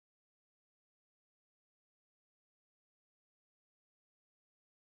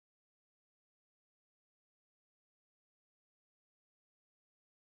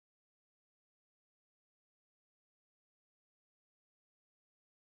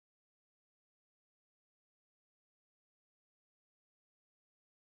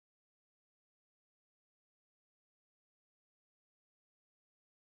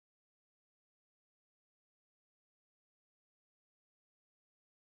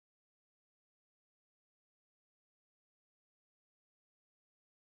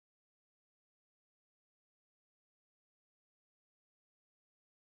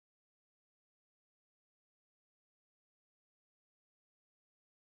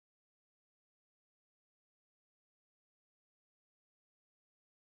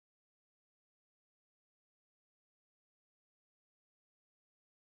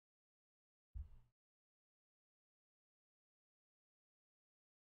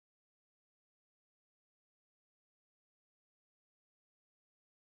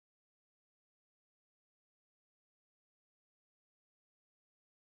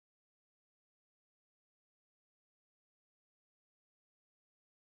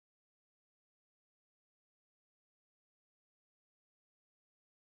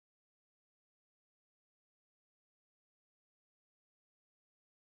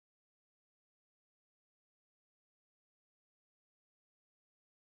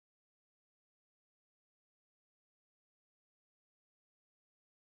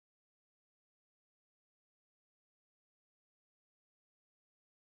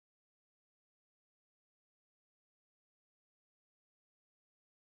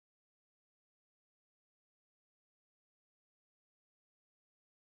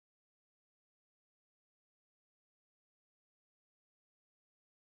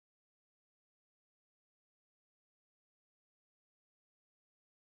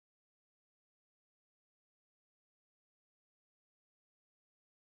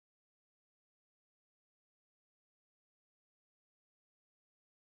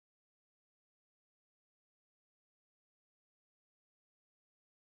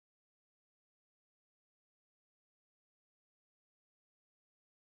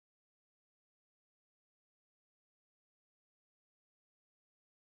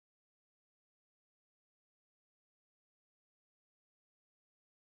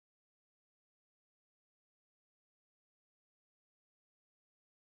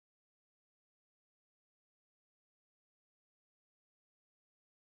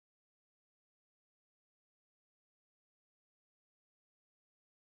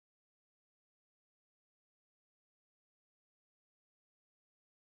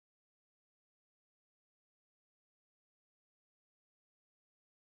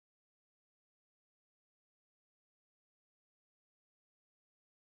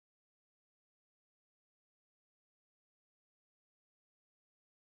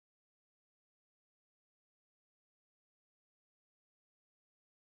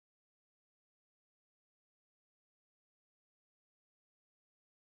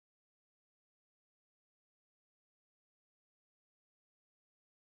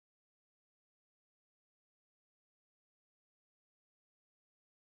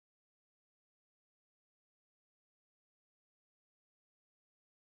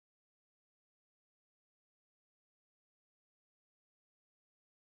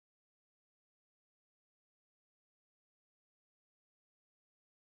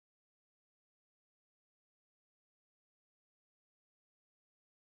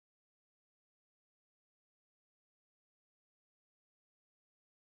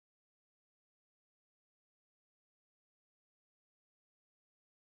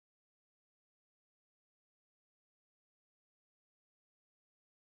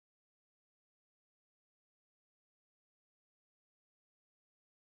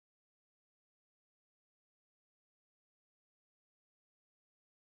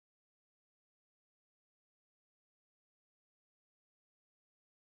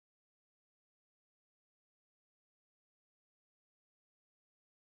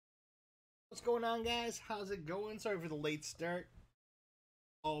What's going on, guys? How's it going? Sorry for the late start.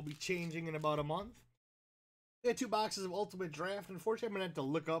 I'll be changing in about a month. We got 2 boxes of Ultimate Draft. Unfortunately, I'm going to have to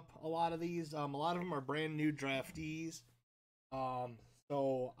look up a lot of these. A lot of them are brand new draftees.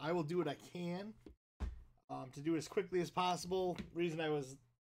 So I will do what I can to do it as quickly as possible. Reason I was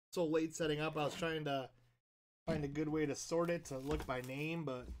so late setting up, I was trying to find a good way to sort it to look by name,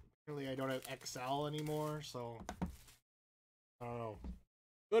 but apparently I don't have Excel anymore, so I don't know.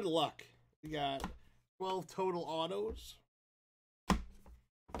 Good luck. We got 12 total autos.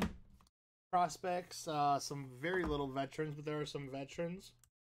 Prospects, some very little veterans, but there are some veterans.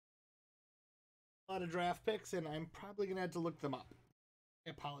 A lot of draft picks, and I'm probably going to have to look them up.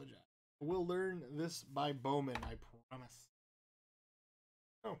 I apologize. We'll learn this by Bowman, I promise.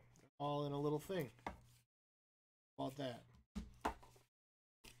 Oh, all in a little thing. How about that?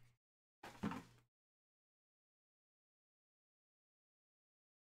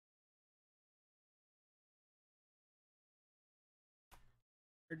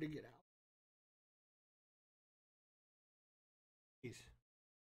 Hard to get out. Jeez.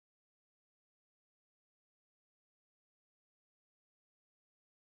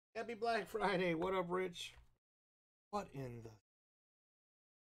 Happy Black Friday. What up, Rich? What in the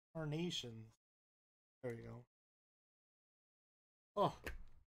carnations? There you go. Oh.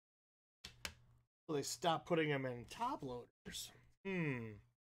 So they stopped putting them in top loaders.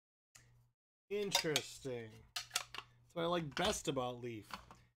 Interesting. That's what I like best about Leaf.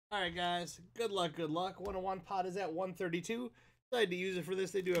 Alright, guys. Good luck, good luck. 101 pot is at 132. Decided to use it for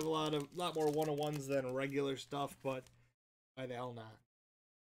this. They do have a lot more 101s than regular stuff, but why the hell not?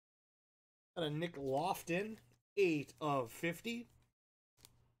 Got a Nick Lofton, 8 of 50.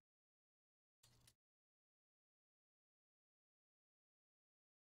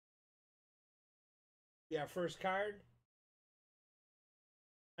 Yeah, first card.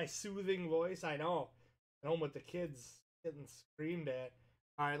 My soothing voice, I know. At home with the kids getting screamed at.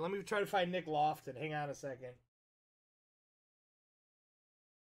 Alright, let me try to find Nick Lofton. Hang on a second.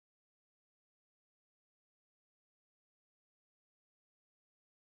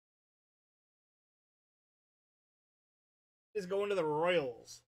 Is going to the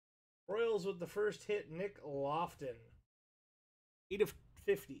Royals. Royals with the first hit, Nick Lofton. 8 of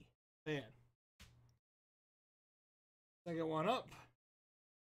 50. Man. Second one up.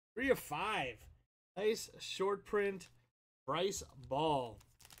 3 of 5. Nice short print. Bryce Ball.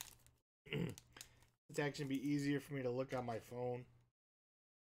 It's actually be easier for me to look on my phone.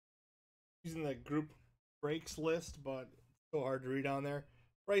 Using the group breaks list, but it's so hard to read on there.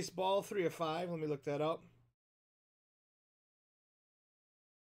 Bryce Ball, 3 of 5. Let me look that up.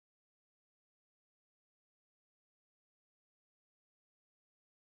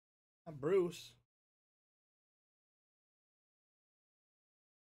 Bruce.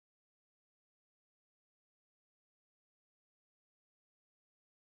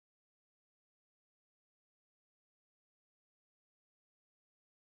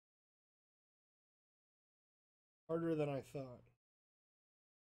 Harder than I thought.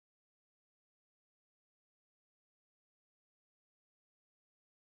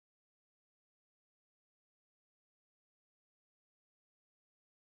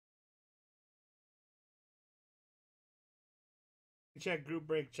 Check group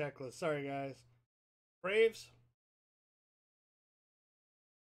break checklist. Sorry, guys. Braves.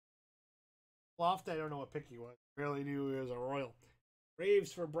 Loft, I don't know what pick he was. Barely knew he was a Royal.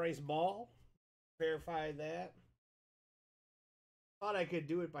 Braves for Bryce Ball. Verify that. Thought I could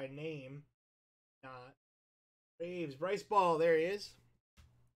do it by name. Not. Braves. Bryce Ball. There he is.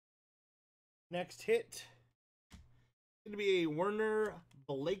 Next hit. Going to be a Werner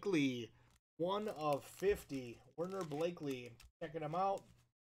Blakely. 1 of 50. Werner Blakely. Checking him out.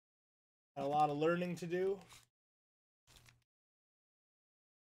 Got a lot of learning to do.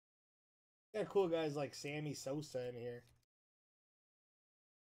 Got cool guys like Sammy Sosa in here.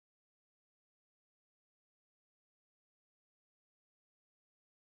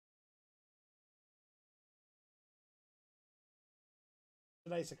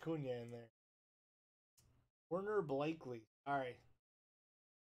 Nice Acuna in there. Werner Blakely. All right.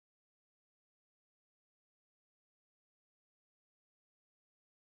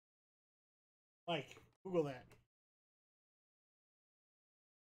 Mike, Google that.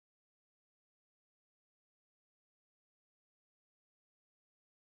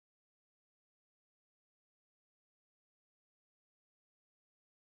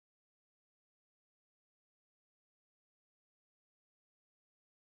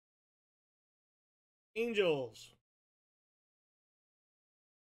 Angels.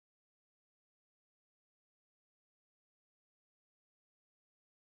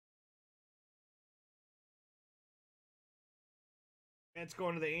 That's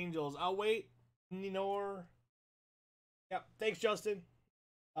going to the Angels. I'll wait. Nor. Yep. Thanks, Justin.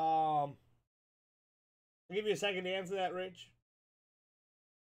 I'll give you a second to answer that, Rich.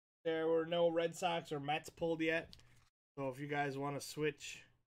 There were no Red Sox or Mets pulled yet. So if you guys want to switch,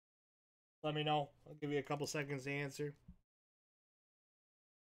 let me know. I'll give you a couple seconds to answer.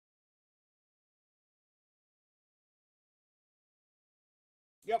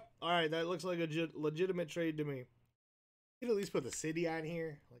 Yep. All right. That looks like a legitimate trade to me. You can at least put the city on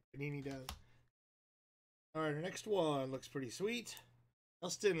here, like Panini does. All right. The next one looks pretty sweet.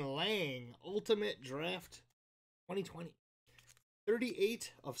 Justin Lang, Ultimate Draft 2020.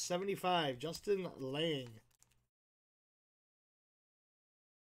 38 of 75. Justin Lang.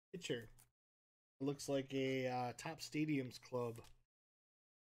 Pitcher. It looks like a Top Stadiums Club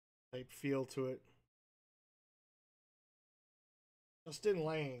type feel to it. Justin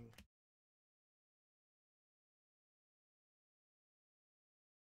Lang.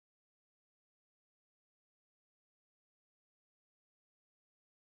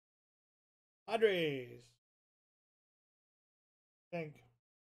 Padres. I think.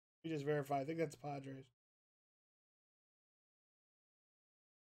 We just verify. I think that's Padres.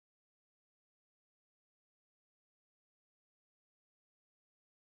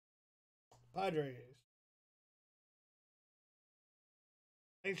 Padres.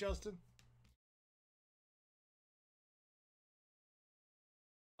 Thanks, Justin.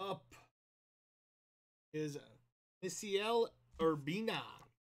 Up is Misiel Urbina.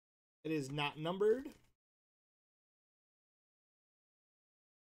 It is not numbered.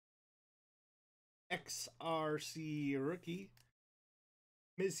 XRC rookie.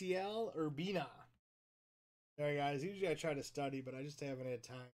 Misiel Urbina. Sorry, guys. Usually I try to study, but I just haven't had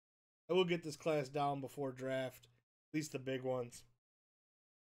time. I will get this class down before draft. At least the big ones.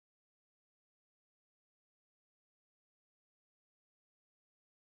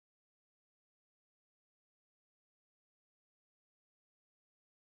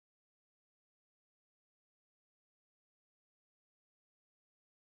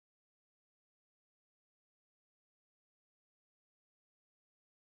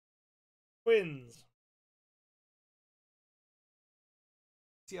 Twins.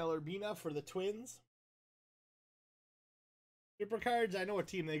 Misiel Urbina for the Twins. Super cards, I know what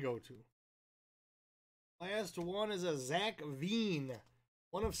team they go to. Last one is a Zach Veen.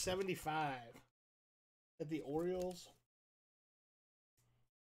 1 of 75. At the Orioles.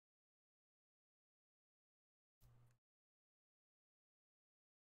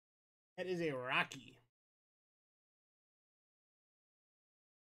 That is a Rocky.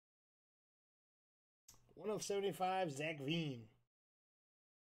 One of 75, Zach Veen.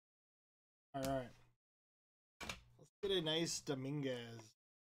 All right. Let's get a nice Dominguez.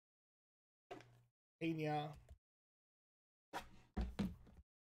 Pena.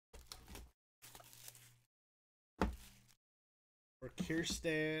 Or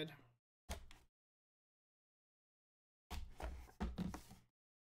Kierstad.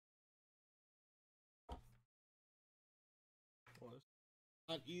 Well, it's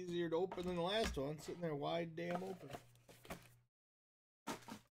a lot easier to open than the last one. Sitting there wide damn open.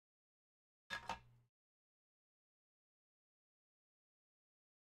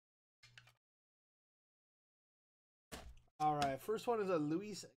 All right, first one is a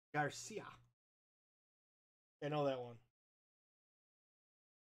Luis Garcia. I know that one.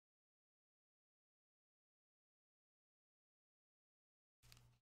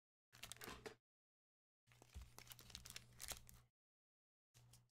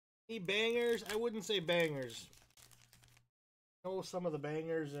 Any bangers? I wouldn't say bangers. I know some of the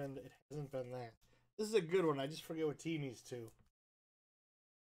bangers, and it hasn't been that. This is a good one. I just forget what team he's to.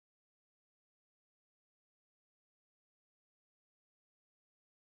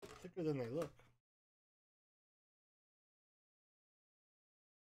 Thicker than they look.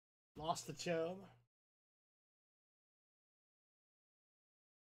 Lost the Chubb.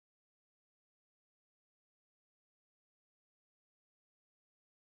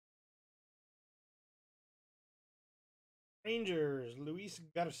 Rangers, Luis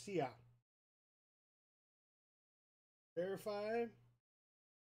Garcia. Verify.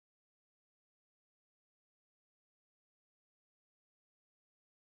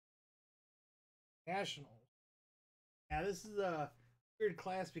 Nationals. Yeah, this is a weird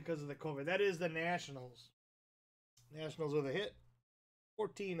class because of the COVID. That is the Nationals. Nationals with a hit.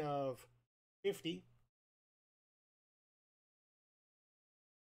 14 of 50.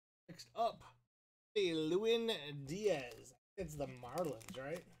 Next up, a Lewin Diaz. It's the Marlins,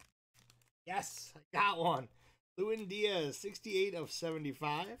 right? Yes, I got one. Lewin Diaz, 68 of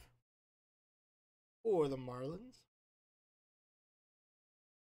 75 for the Marlins.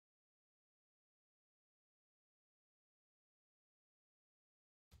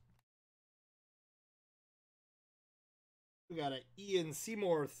 We got a Ian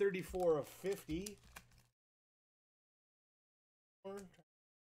Seymour, 34 of 50.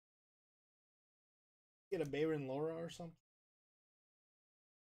 Get a Bayron Laura or something.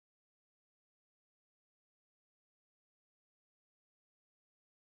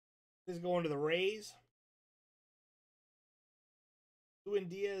 This is going to the Rays. Lewin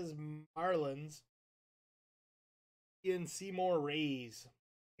Diaz, Marlins. Ian Seymour, Rays.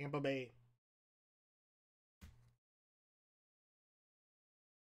 Tampa Bay.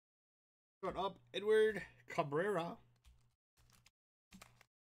 Short up, Edward Cabrera.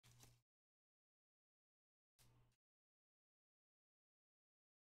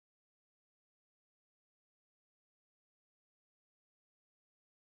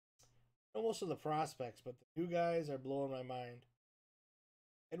 Most of the prospects, but the new guys are blowing my mind.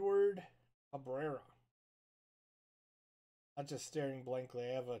 Edward Cabrera. Not just staring blankly.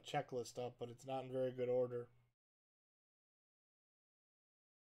 I have a checklist up, but it's not in very good order.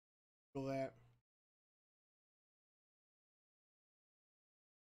 Feel that.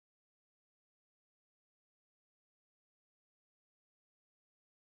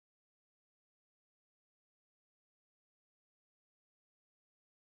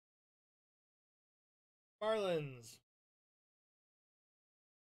 Marlins.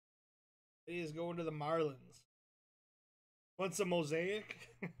 He is going to the Marlins. What's a mosaic?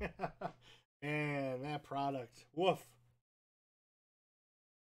 Man, that product. Woof.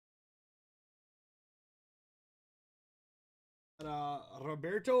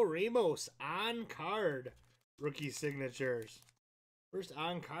 Roberto Ramos on card. Rookie signatures. First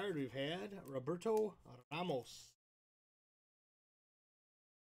on card we've had. Roberto Ramos.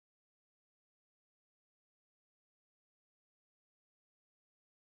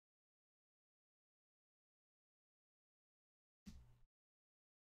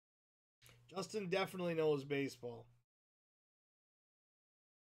 Justin definitely knows baseball.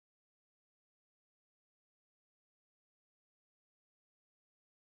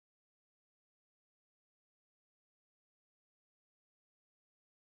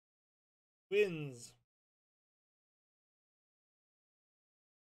 Twins.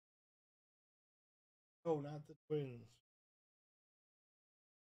 Oh, not the Twins.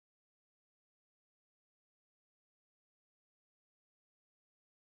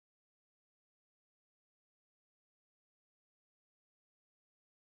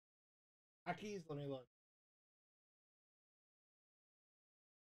 Rockies, let me look.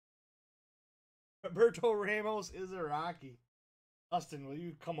 Roberto Ramos is a Rocky. Justin, will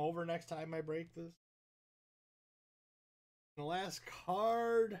you come over next time I break this? The last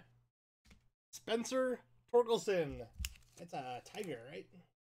card, Spencer Torkelson. It's a tiger, right?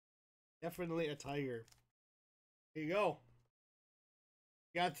 Definitely a tiger. Here you go.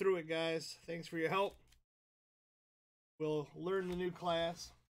 Got through it, guys. Thanks for your help. We'll learn the new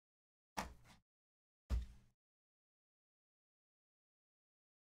class.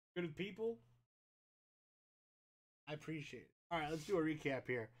 Good people. I appreciate it. All right, let's do a recap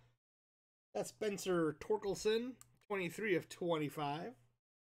here. That's Spencer Torkelson, 23 of 25.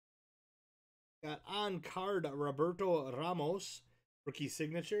 Got on card Roberto Ramos, rookie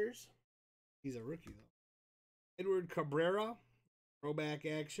signatures. He's a rookie, though. Edward Cabrera, throwback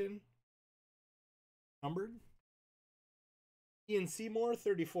action. Numbered. Ian Seymour,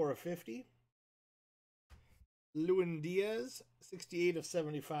 34 of 50. Lewin Diaz, 68 of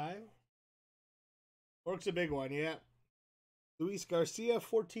 75. Work's a big one, yeah. Luis Garcia,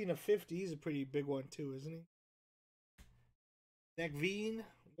 14 of 50. He's a pretty big one, too, isn't he? Zach Veen,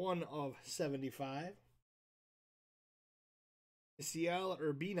 1 of 75. Ciel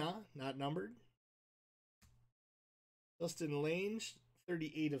Urbina, not numbered. Dustin Lange,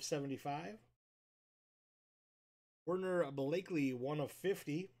 38 of 75. Werner Blakely, 1 of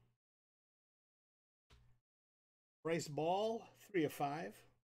 50. Bryce Ball, 3 of 5.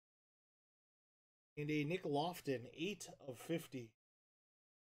 And a Nick Lofton, 8 of 50.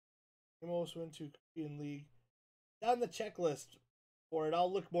 Almost went to Korean League. Down the checklist for it.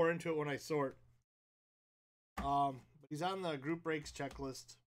 I'll look more into it when I sort. But he's on the group breaks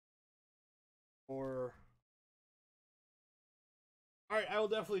checklist for. Alright, I will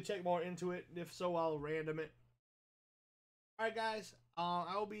definitely check more into it. If so, I'll random it. Alright, guys.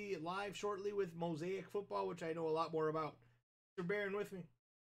 I will be live shortly with Mosaic Football, which I know a lot more about. Thanks for bearing with me.